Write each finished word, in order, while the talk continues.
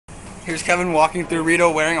Here's Kevin walking through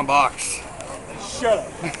Rideau wearing a box. Shut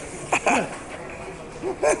up.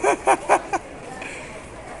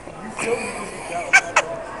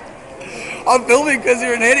 I'm filming because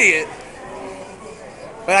you're an idiot.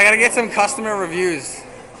 But I gotta get some customer reviews.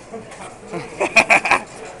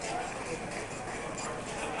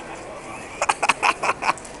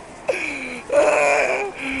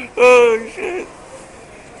 Oh shit.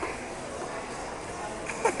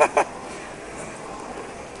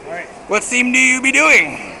 Alright. What seem do you be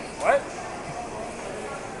doing? What?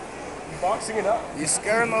 You boxing it up. You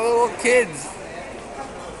scaring the little kids.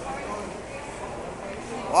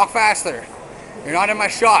 Walk faster. You're not in my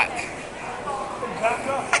shot. Back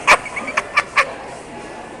up.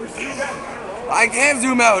 We're zoomed out. I can't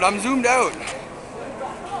zoom out. I'm zoomed out.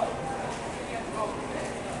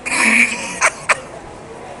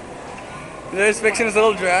 There's fixing his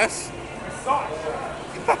little dress.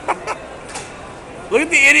 Look at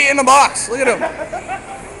the idiot in the box. Look at him.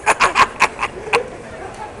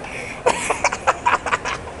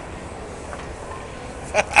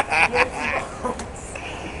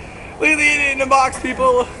 Look at the idiot in the box,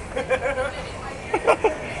 people.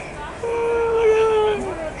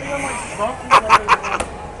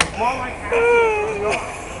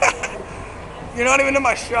 You're not even in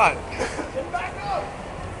my shot. Get back up.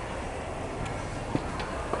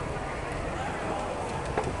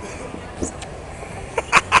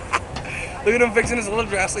 Look at him fixing his little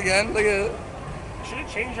dress again. Look at it. Should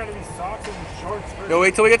have changed out of these socks and shorts first. Yo,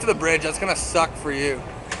 wait till we get to the bridge. That's gonna suck for you.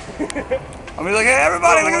 I'm gonna be like, hey,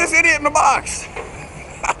 everybody, look at this idiot in the box.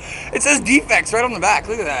 It says defects right on the back.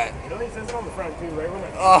 Look at that. It only says it on the front too, right when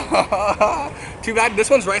it's Too bad this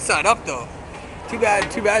one's right side up though. Too bad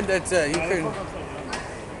that you couldn't.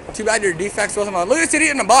 Too bad your defects wasn't on. Look at this idiot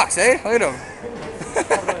in the box, eh? Look at him.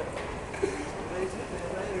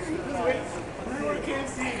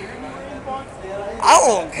 I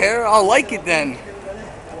don't care. I'll like it then.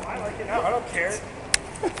 Well, I like it now. I don't care.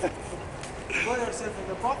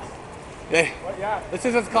 Yeah. What? Yeah. This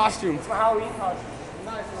is his costume. It's my Halloween costume.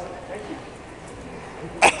 Nice. Thank you.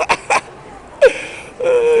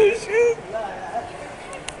 Oh, shit.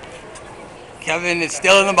 Kevin is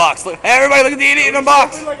still in the box. Look, hey, everybody, look at the idiot in the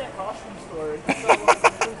box. It's like a costume store. It's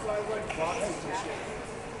like boxes and shit.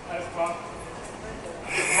 That's pop.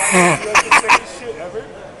 That's the sickest shit ever.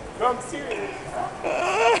 No, I'm serious.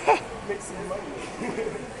 Make some money.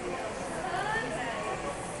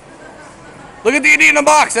 Look at the idiot in the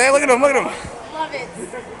box, eh? Look at him, look at him. Love it.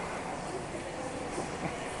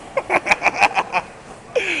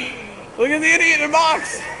 Look at the idiot in the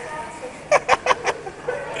box.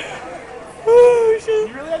 Oh, shit.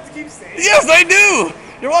 You really have to keep saying it? Yes, I do.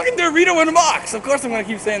 You're walking through a Rideau in a box. Of course I'm going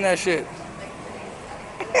to keep saying that shit.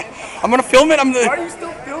 I'm going to film it. Why are you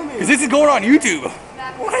still filming? Because this is going on YouTube.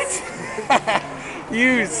 What?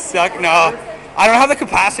 You suck. No. I don't have the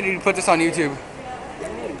capacity to put this on YouTube.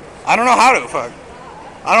 I don't know how to, fuck.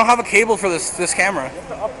 I don't have a cable for this camera. You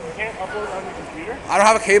can't upload on your computer? I don't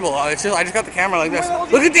have a cable. I just got the camera like this.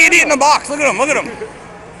 Look at the idiot in the box. Look at him. Look at him.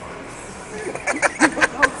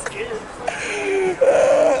 I'm scared.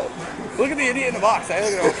 Look at the idiot in the box. Look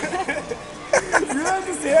at him. You have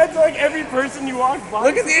to say that to like every person you walk by.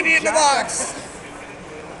 Look at the idiot in the box.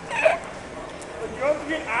 You have to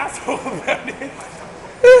be an asshole about it.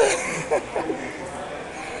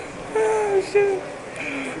 Oh, shit.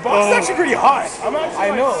 The box is actually pretty hot. I'm actually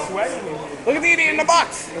I know. sweating in here. Look at the idiot in the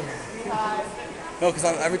box. No, because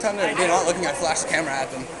every time they're not looking, I flash the camera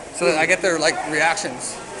at them so that I get their like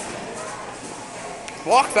reactions.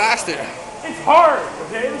 Walk faster. It's hard,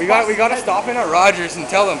 okay? We got to stop in at Rogers and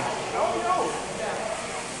tell them. No.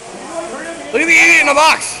 Look at the idiot in the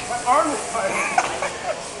box. My arm is tired.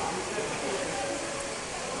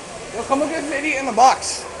 Yo, come look at this idiot in the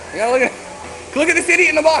box. You gotta look at this idiot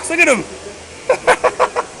in the box. Look at him.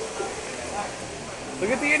 Look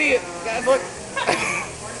at the idiot. Guys, look.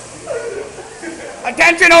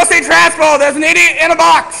 Attention, OC Transpo. There's an idiot in a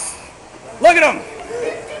box. Look at him.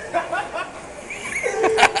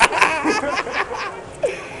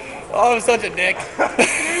 Oh, I'm such a dick.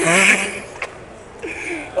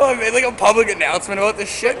 Oh, I made like a public announcement about this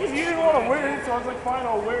shit. You didn't want to wear it, so I was like, fine,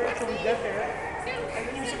 I'll wear it till we get there.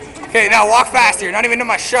 Okay, now walk faster. You're not even in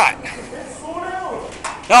my shot. Slow down.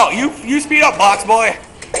 No, you speed up, box boy.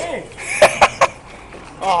 Hey.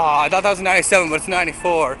 Oh, I thought that was 97, but it's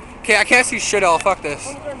 94. Okay, I can't see shit all. Fuck this.